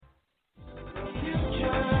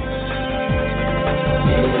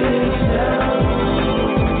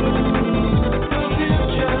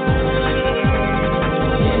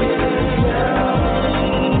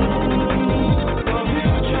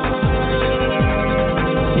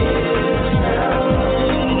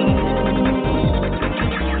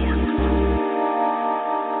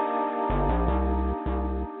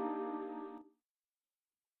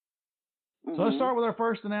our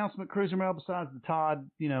first announcement, Cruiser Mail, besides the Todd,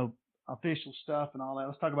 official stuff and all that.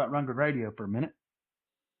 Let's talk about Rundgren Radio for a minute.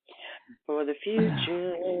 For the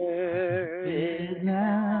future is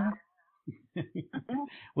now.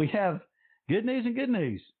 We have good news and good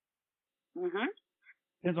news. Mm-hmm.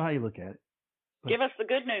 Depends on how you look at it. But give us the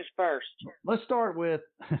good news first. Let's start with.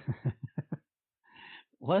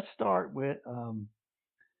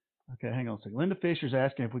 Okay, hang on a second. Linda Fisher's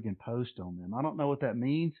asking if we can post on them. I don't know what that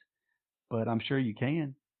means, but I'm sure you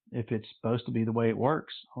can if it's supposed to be the way it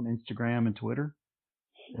works on Instagram and Twitter.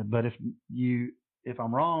 But if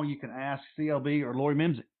I'm wrong, you can ask CLB or Lori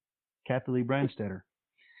Mimsik, Kathy Lee Brandstetter,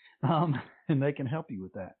 and they can help you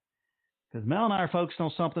with that. Because Mel and I are focused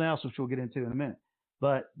on something else, which we'll get into in a minute.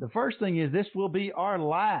 But the first thing is this will be our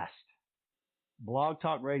last Blog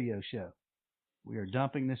Talk Radio show. We are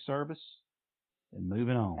dumping this service and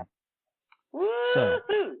moving on. Woo-hoo!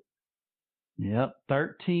 So, yep,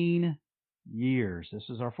 13 years. This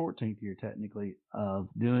is our 14th year, technically, of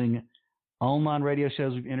doing online radio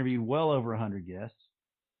shows. We've interviewed well over 100 guests.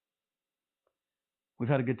 We've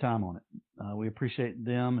had a good time on it. We appreciate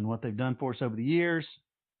them and what they've done for us over the years,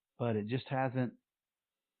 but it just hasn't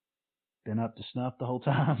been up to snuff the whole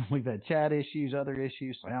time. We've had chat issues, other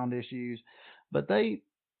issues, sound issues, but they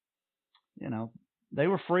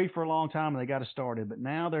were free for a long time and they got us started, but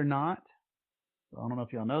now they're not. I don't know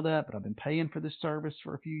if y'all know that, but I've been paying for this service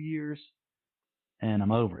for a few years and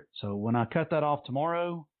I'm over it. So when I cut that off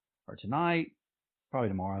tomorrow or tonight, probably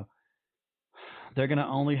tomorrow, they're going to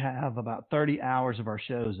only have about 30 hours of our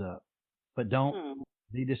shows up. But don't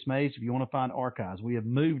be dismayed if you want to find archives. We have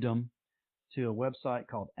moved them to a website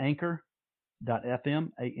called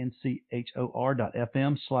anchor.fm,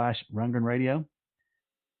 anchor.fm/Rundgren Radio,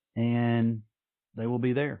 and they will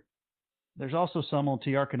be there. There's also some on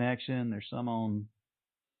TR Connection. There's some on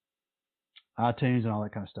iTunes and all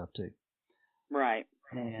that kind of stuff too. Right.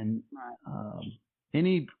 And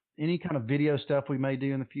any kind of video stuff we may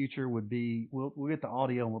do in the future would be we'll get the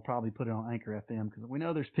audio and we'll probably put it on Anchor FM because we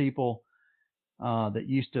know there's people that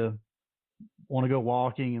used to want to go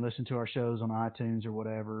walking and listen to our shows on iTunes or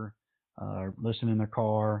whatever, or listen in their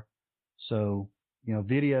car. So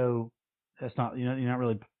video that's not you're not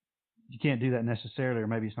really. You can't do that necessarily, or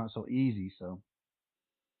maybe it's not so easy. So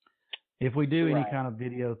if we do any kind of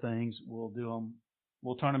video things, we'll do them.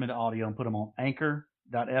 We'll turn them into audio and put them on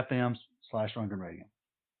anchor.fm/Rundgren Radio.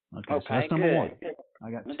 Okay, so that's number one. Good.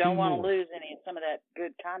 I got. Don't want to lose some of that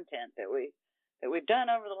good content that we've done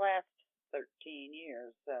over the last 13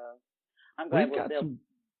 years. So I'm glad we've got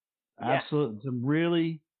some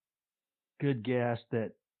really good guests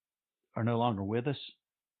that are no longer with us.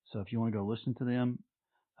 So if you want to go listen to them.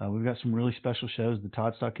 We've got some really special shows, the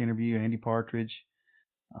Todd Stock interview, Andy Partridge.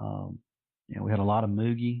 We had a lot of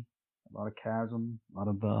Moogie, a lot of Chasm, a lot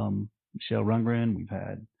of Michelle Rundgren. We've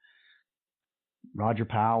had Roger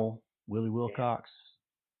Powell, Willie Wilcox,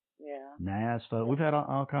 Naz. We've had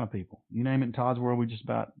all kind of people. You name it in Todd's world, we just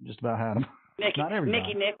about had them. Not everybody.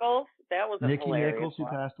 Nikki Nichols, that was a Nikki hilarious Nichols, who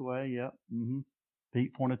passed away. Yep. Mm-hmm.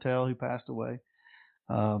 Pete Fornatel, who passed away.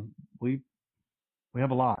 We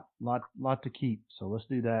have a lot to keep, so let's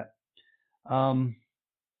do that. I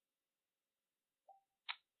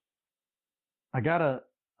got an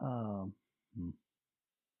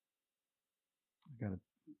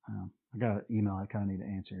email I kind of need to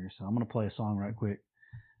answer here, so I'm going to play a song right quick.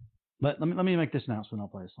 But let me make this announcement. I'll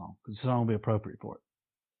play a song because the song will be appropriate for it.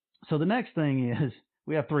 So the next thing is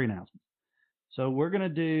we have 3 announcements. So we're going to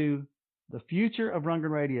do the future of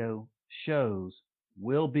Rundgren Radio shows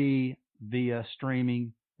will be via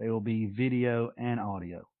streaming. They will be video and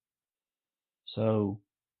audio. So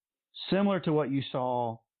similar to what you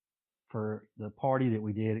saw for the party that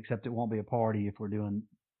we did, except it won't be a party if we're doing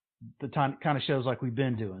the kind of shows like we've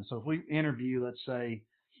been doing. So if we interview, let's say,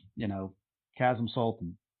 Chasm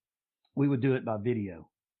Sultan, we would do it by video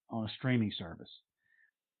on a streaming service.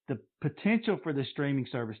 The potential for this streaming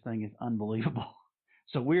service thing is unbelievable.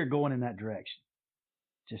 So we are going in that direction.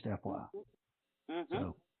 Just FYI. Mm-hmm.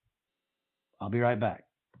 So I'll be right back.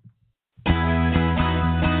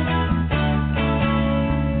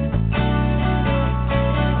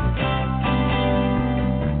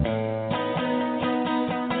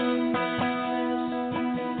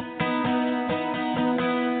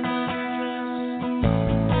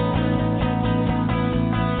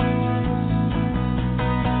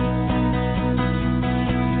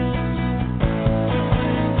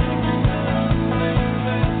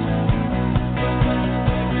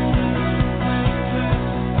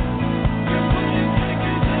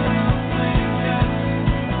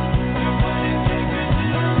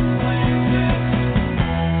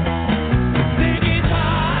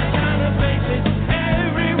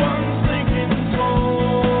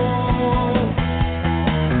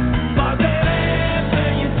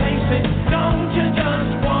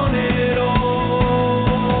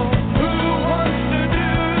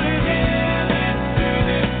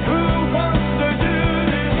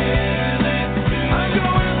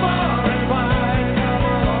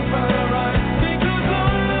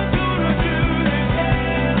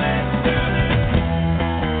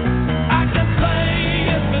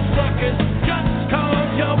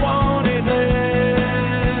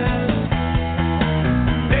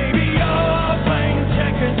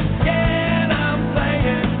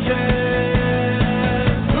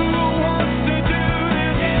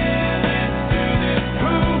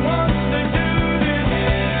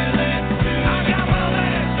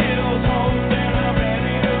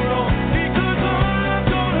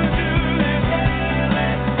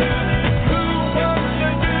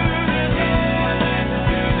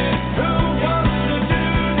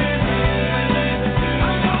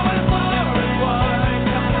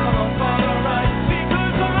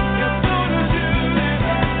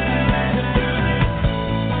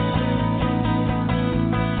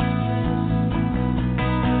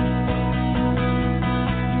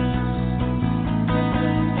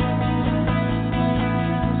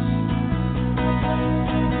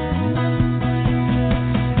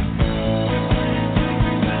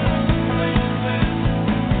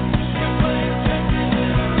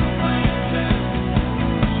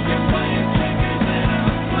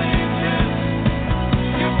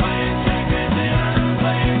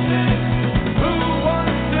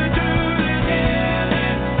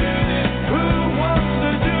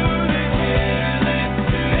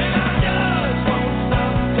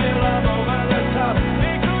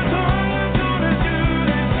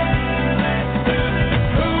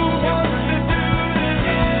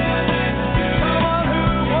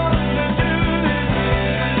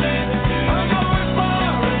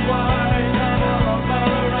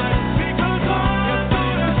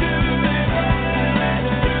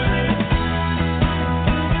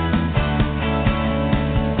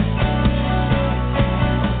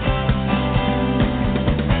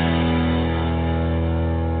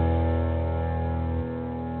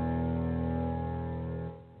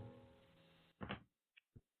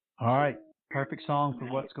 All right. Perfect song for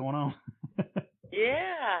what's going on.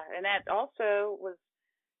 Yeah, and that also was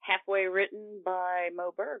halfway written by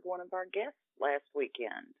Mo Berg, one of our guests last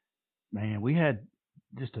weekend. Man, we had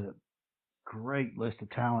just a great list of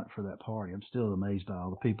talent for that party. I'm still amazed by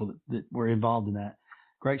all the people that were involved in that.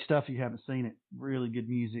 Great stuff. If you haven't seen it, really good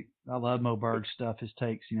music. I love Mo Berg's stuff. His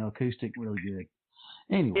takes, acoustic, really good.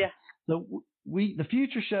 Anyway, Yeah. so the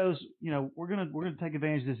future shows, we're gonna take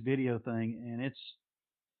advantage of this video thing, and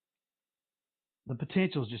the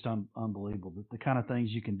potential is just unbelievable. The kind of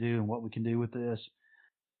things you can do and what we can do with this.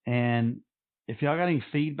 And if y'all got any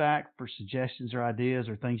feedback for suggestions or ideas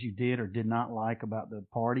or things you did or did not like about the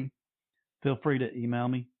party, feel free to email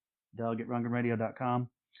me, Doug@RundgrenRadio.com.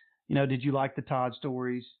 Did you like the Todd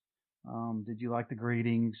stories? Did you like the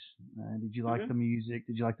greetings? Did you like the music?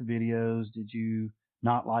 Did you like the videos? Did you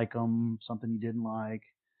not like them? Something you didn't like?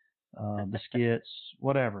 The skits,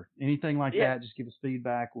 whatever. Anything like that, just give us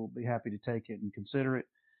feedback. We'll be happy to take it and consider it.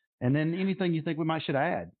 And then anything you think we should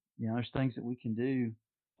add. There's things that we can do.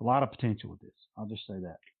 A lot of potential with this. I'll just say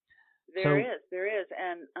that. There is.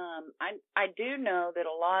 And I do know that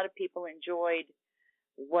a lot of people enjoyed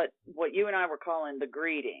what you and I were calling the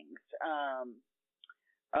greetings,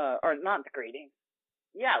 or not the greetings.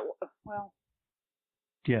 Yeah, well,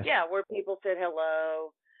 yes. Yeah, where people said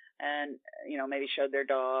hello and, maybe showed their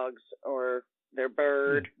dogs or their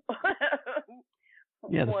bird.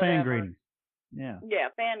 Yeah, the fan greetings. Yeah. Yeah,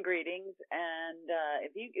 fan greetings. And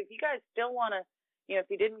if you guys still want to, if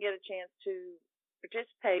you didn't get a chance to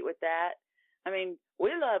participate with that, I mean,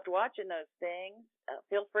 we loved watching those things.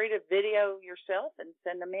 Feel free to video yourself and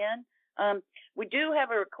send them in. We do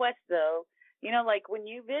have a request, though. Like when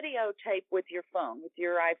you videotape with your phone, with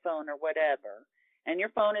your iPhone or whatever, and your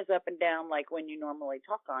phone is up and down like when you normally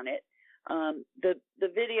talk on it, the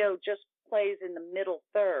video just plays in the middle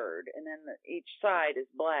third, and then each side is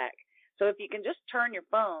black. So if you can just turn your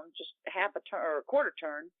phone just half a turn or a quarter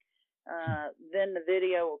turn, then the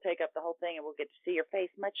video will take up the whole thing, and we'll get to see your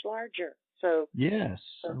face much larger. So yes,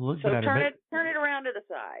 so turn it around to the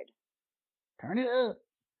side. Turn it up.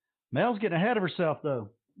 Mel's getting ahead of herself, though.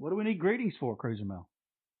 What do we need greetings for, Cruiser Mel?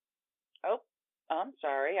 Oh, I'm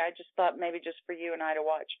sorry. I just thought maybe just for you and I to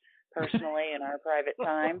watch personally in our private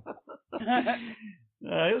time.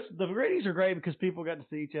 The greetings are great because people got to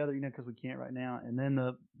see each other, because we can't right now. And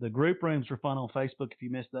then the group rooms were fun on Facebook. If you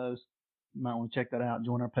missed those, you might want to check that out.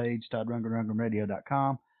 Join our page,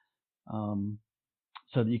 ToddRundgrenRadio.com,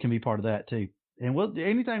 so that you can be part of that too. And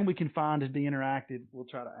anything we can find to be interactive, we'll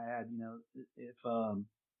try to add. If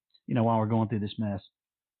while we're going through this mess.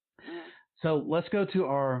 So let's go to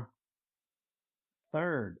our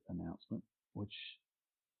third announcement, which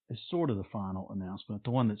is sort of the final announcement,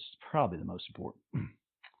 the one that's probably the most important.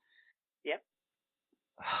 Yep.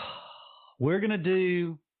 We're going to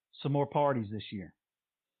do some more parties this year.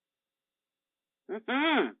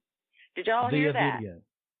 Mm-hmm. Did y'all hear that? Video.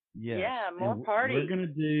 Yes. Yeah, more parties.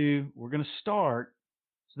 We're going to start.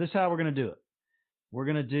 So this is how we're going to do it. We're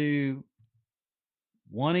going to do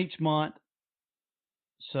one each month.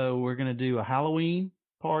 So we're going to do a Halloween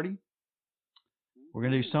party. We're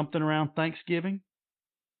going to do something around Thanksgiving.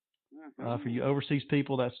 For you overseas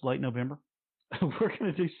people, that's late November. We're going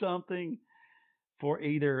to do something for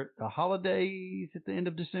either the holidays at the end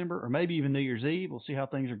of December or maybe even New Year's Eve. We'll see how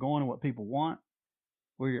things are going and what people want.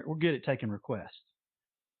 We're good at taking requests.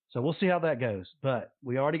 So we'll see how that goes. But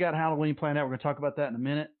we already got Halloween planned out. We're going to talk about that in a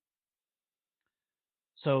minute.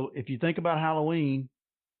 So if you think about Halloween,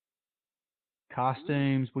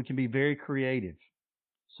 costumes, we can be very creative.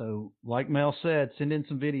 So like Mel said, send in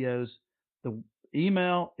some videos. The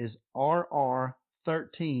email is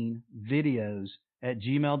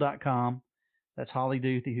rr13videos@gmail.com. That's Holly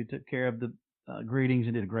Duthie, who took care of the greetings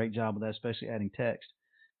and did a great job with that, especially adding text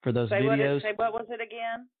for those videos. What was it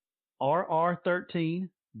again?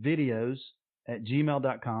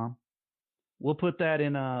 rr13videos@gmail.com. We'll put that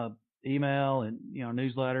in email and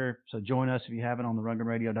newsletter. So join us if you have it on the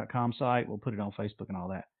RundgrenRadio.com site. We'll put it on Facebook and all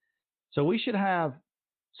that. So we should have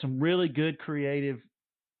some really good creative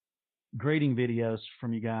greeting videos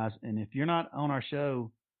from you guys. And if you're not on our show,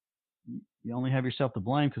 you only have yourself to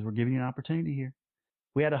blame because we're giving you an opportunity here.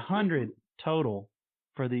 We had 100 total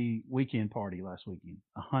for the weekend party last weekend.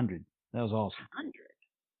 100. That was awesome. 100.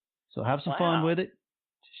 So have some fun with it.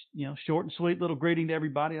 Short and sweet little greeting to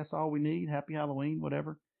everybody. That's all we need. Happy Halloween,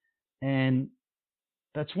 whatever. And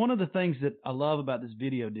that's one of the things that I love about this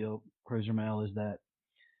video deal, Cruiser Mel, is that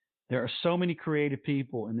there are so many creative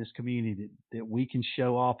people in this community that we can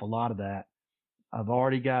show off a lot of that. I've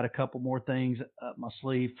already got a couple more things up my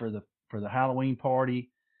sleeve for the Halloween party,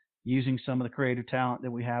 using some of the creative talent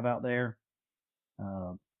that we have out there.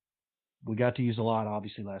 we got to use a lot,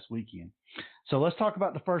 obviously, last weekend. So let's talk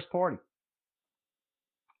about the first party.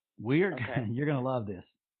 You're going to love this.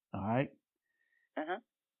 All right. Uh-huh.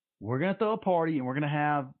 We're going to throw a party, and we're going to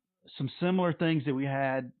have some similar things that we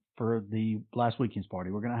had for the last weekend's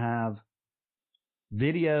party. We're going to have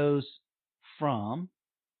videos from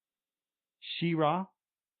She-Ra,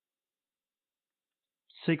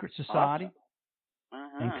 Secret Society,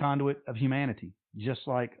 and Conduit of Humanity, just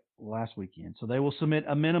like last weekend. So they will submit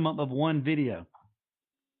a minimum of one video.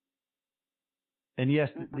 And yes,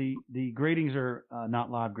 the greetings are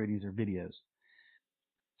not live greetings, they're videos.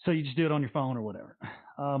 So you just do it on your phone or whatever.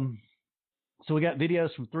 So we got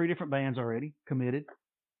videos from 3 different bands already committed.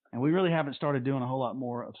 And we really haven't started doing a whole lot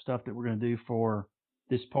more of stuff that we're going to do for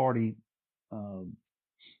this party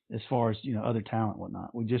as far as, other talent and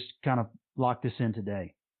whatnot. We just kind of locked this in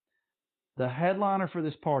today. The headliner for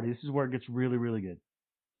this party, this is where it gets really, really good.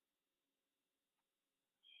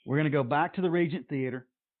 We're going to go back to the Regent Theater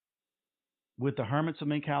with the Hermits of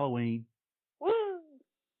Mink Halloween. Woo!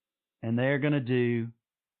 And they're going to do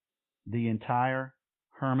the entire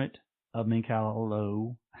Hermit of Mink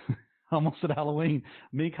Hollow, almost at Halloween,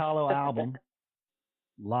 Mink Hollow album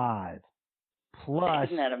live. Plus,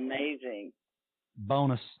 isn't that amazing?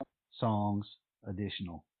 Bonus songs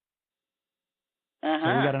additional. Uh-huh.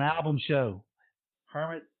 So we got an album show,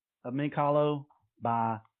 Hermit of Mink Hollow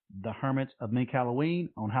by the Hermits of Mink Halloween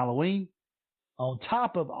on Halloween. On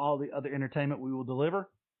top of all the other entertainment we will deliver,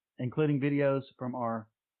 including videos from our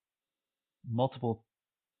multiple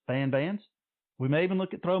bands. We may even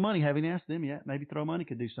look at Throw Money. Haven't asked them yet. Maybe Throw Money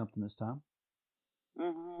could do something this time.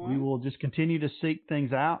 Mm-hmm. We will just continue to seek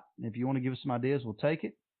things out. If you want to give us some ideas, we'll take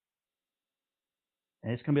it.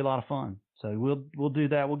 And it's going to be a lot of fun. So we'll do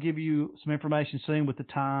that. We'll give you some information soon with the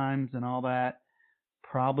times and all that.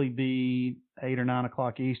 Probably be 8 or 9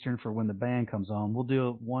 o'clock Eastern for when the band comes on. We'll do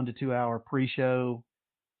a 1 to 2 hour pre-show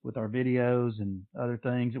with our videos and other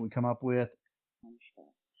things that we come up with.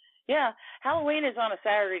 Yeah, Halloween is on a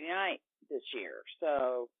Saturday night this year,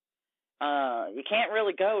 so you can't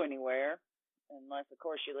really go anywhere unless, of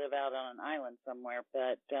course, you live out on an island somewhere.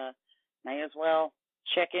 But may as well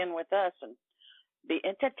check in with us and be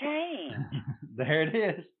entertained. There it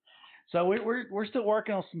is. So we're still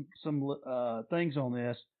working on some things on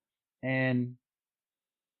this, and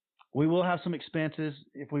we will have some expenses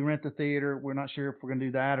if we rent the theater. We're not sure if we're going to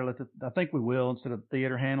do that or I think we will instead of the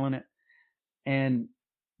theater handling it. And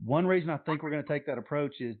one reason I think we're going to take that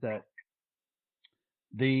approach is that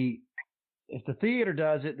if the theater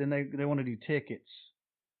does it, then they want to do tickets,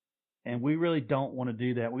 and we really don't want to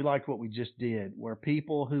do that. We like what we just did, where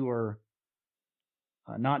people who are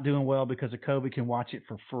not doing well because of COVID can watch it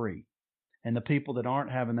for free. And the people that aren't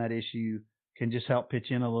having that issue can just help pitch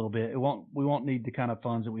in a little bit. We won't need the kind of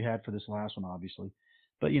funds that we had for this last one, obviously,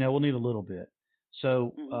 but we'll need a little bit.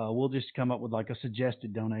 So we'll just come up with like a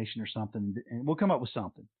suggested donation or something, and we'll come up with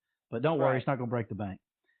something. But don't worry, it's not going to break the bank.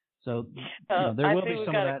 So there will be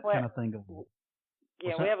some of that kind of thing going on.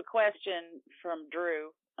 Yeah, we have a question from Drew.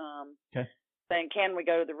 Saying, can we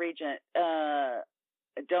go to the Regent?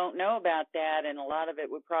 Don't know about that, and a lot of it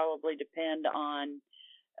would probably depend on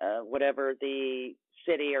whatever the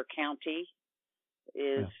city or county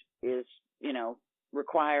is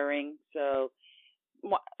requiring. So,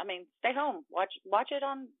 stay home, watch it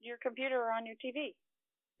on your computer or on your TV.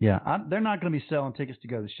 Yeah, they're not going to be selling tickets to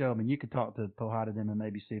go to the show. I mean, you could talk to Powhatan them and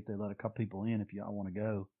maybe see if they let a couple people in if y'all want to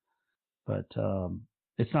go. But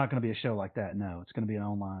it's not going to be a show like that. No, it's going to be an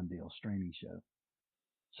online deal, streaming show.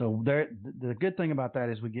 So the good thing about that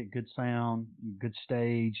is we get good sound, good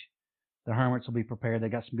stage. The Hermits will be prepared. They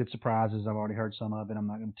got some good surprises. I've already heard some of it. I'm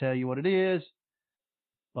not going to tell you what it is,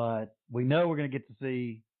 but we know we're going to get to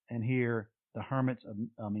see and hear the Hermit of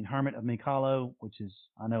Mink Hollow, which is,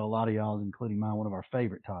 I know a lot of y'all, including mine, one of our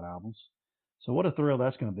favorite Todd albums. So what a thrill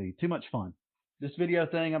that's going to be. Too much fun. This video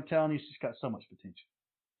thing, I'm telling you, it's just got so much potential.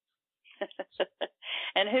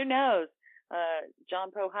 And who knows,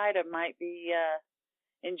 John Powhatan might be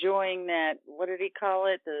enjoying that, what did he call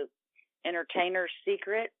it, the entertainer's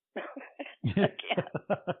secret? It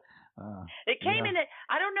came in it.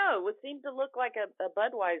 I don't know. It seemed to look like a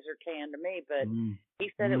Budweiser can to me, but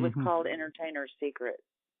he said it was called Entertainer's Secret.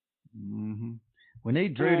 Mm-hmm. We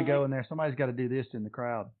need Drew to go in there. Somebody's got to do this in the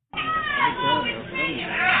crowd.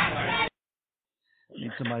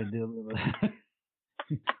 Need somebody to deal with it.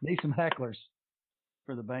 Need some hecklers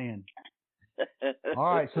for the band.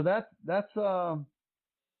 All right, so that's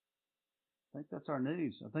I think that's our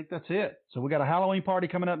news. I think that's it. So we got a Halloween party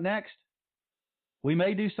coming up next. We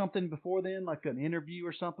may do something before then, like an interview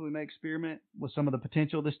or something. We may experiment with some of the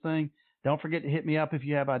potential of this thing. Don't forget to hit me up if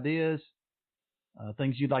you have ideas.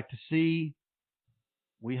 things you'd like to see.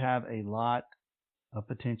 We have a lot of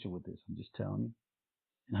potential with this. I'm just telling you,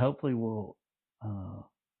 and hopefully we'll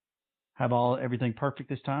have everything perfect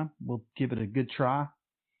this time. We'll give it a good try.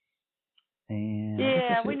 And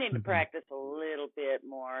yeah, we need to practice a little bit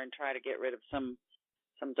more and try to get rid of some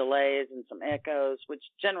delays and some echoes, which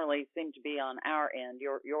generally seem to be on our end,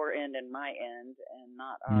 your end and my end, and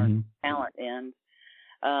not our talent end.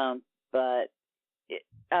 But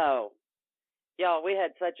y'all, we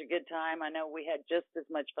had such a good time. I know we had just as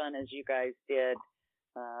much fun as you guys did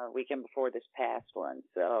weekend before this past one.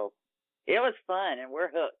 So it was fun, and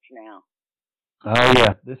we're hooked now. Oh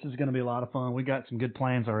yeah, this is going to be a lot of fun. We got some good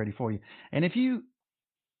plans already for you. And if you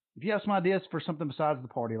have some ideas for something besides the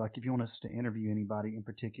party, like if you want us to interview anybody in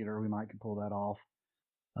particular, we might can pull that off.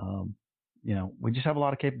 We just have a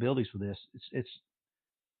lot of capabilities for this.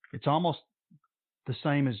 It's almost the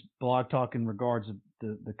same as Blog Talk in regards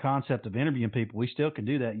to the concept of interviewing people. We still can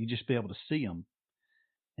do that. You just be able to see them,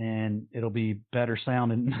 and it'll be better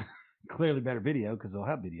sound and clearly better video because they'll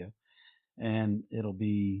have video, and it'll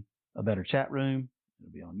be a better chat room.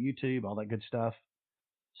 It'll be on YouTube, all that good stuff.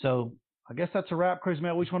 So I guess that's a wrap, Crazy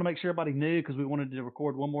Mail. We just want to make sure everybody knew because we wanted to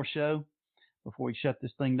record one more show before we shut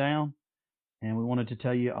this thing down. And we wanted to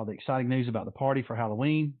tell you all the exciting news about the party for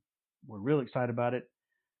Halloween. We're real excited about it,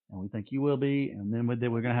 and we think you will be. And then we're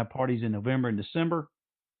going to have parties in November and December,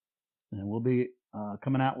 and we'll be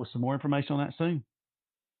coming out with some more information on that soon.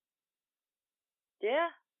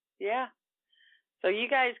 Yeah. So you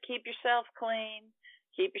guys keep yourself clean,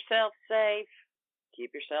 keep yourself safe,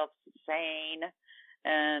 keep yourself sane,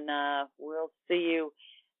 and we'll see you.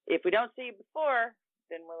 If we don't see you before,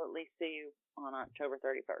 then we'll at least see you on October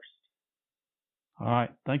 31st. All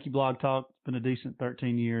right. Thank you, Blog Talk. It's been a decent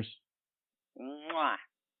 13 years. Mwah.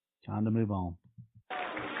 Time to move on.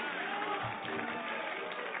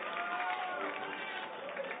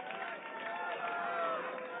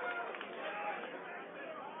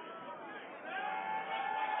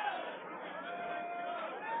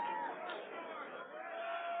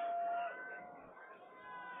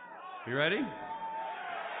 You ready?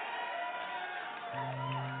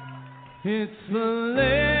 It's the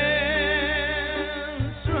last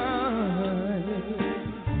ride.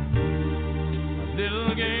 A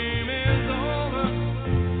little game is over.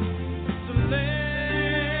 It's the last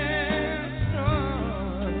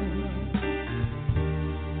ride.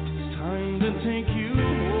 It's time to take you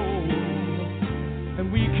home, and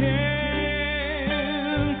we can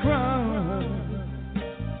cry,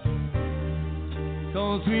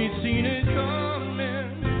 'cause we've seen it coming.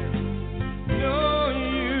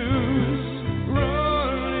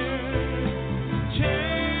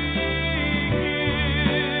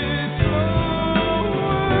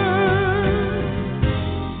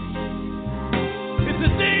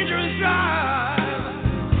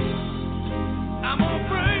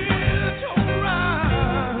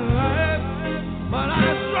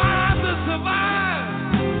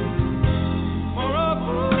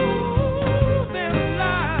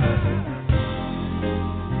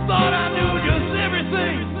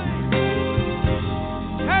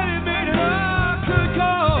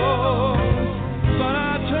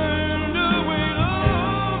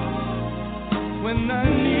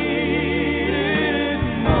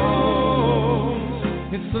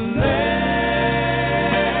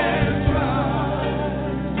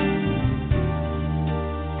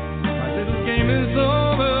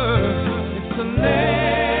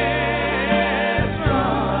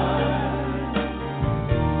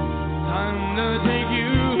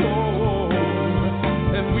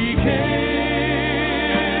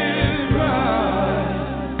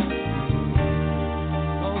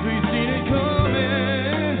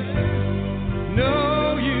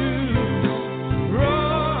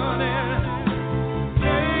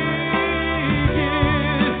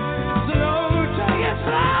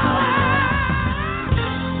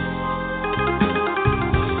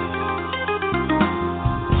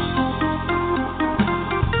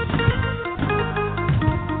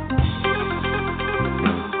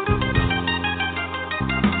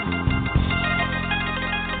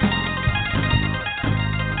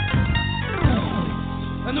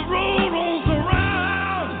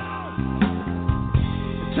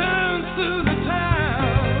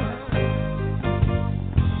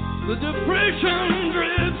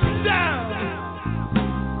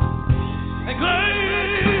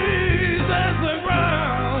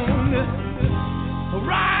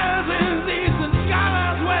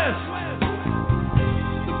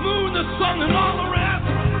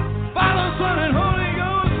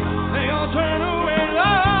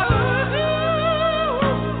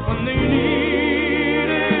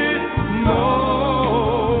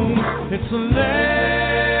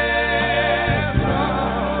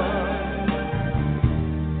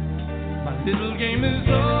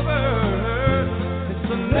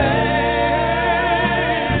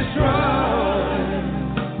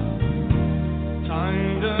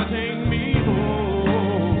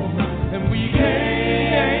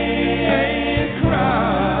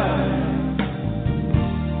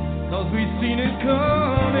 seen it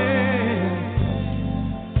coming.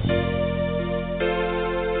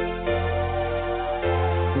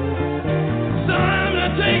 It's time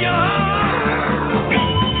to take you home.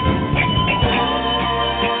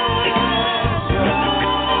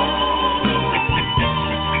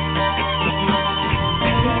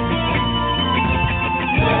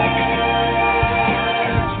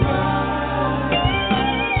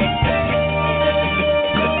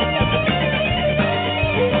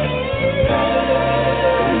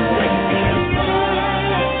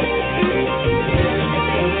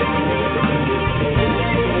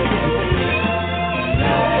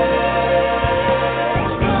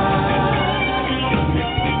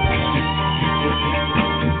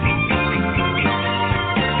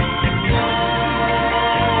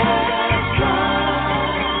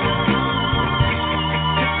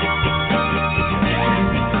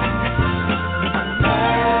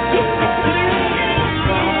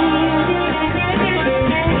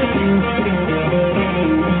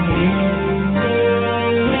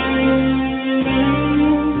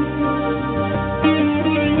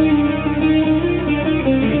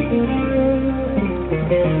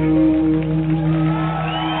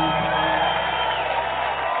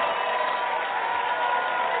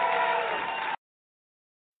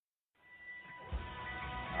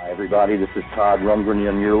 Everybody, this is Todd Rundgren,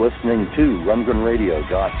 and you're listening to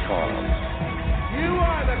RundgrenRadio.com. You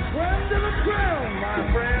are the creme de la creme, my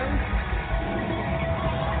friend.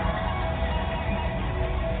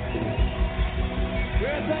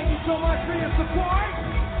 Well, thank you so much for your support.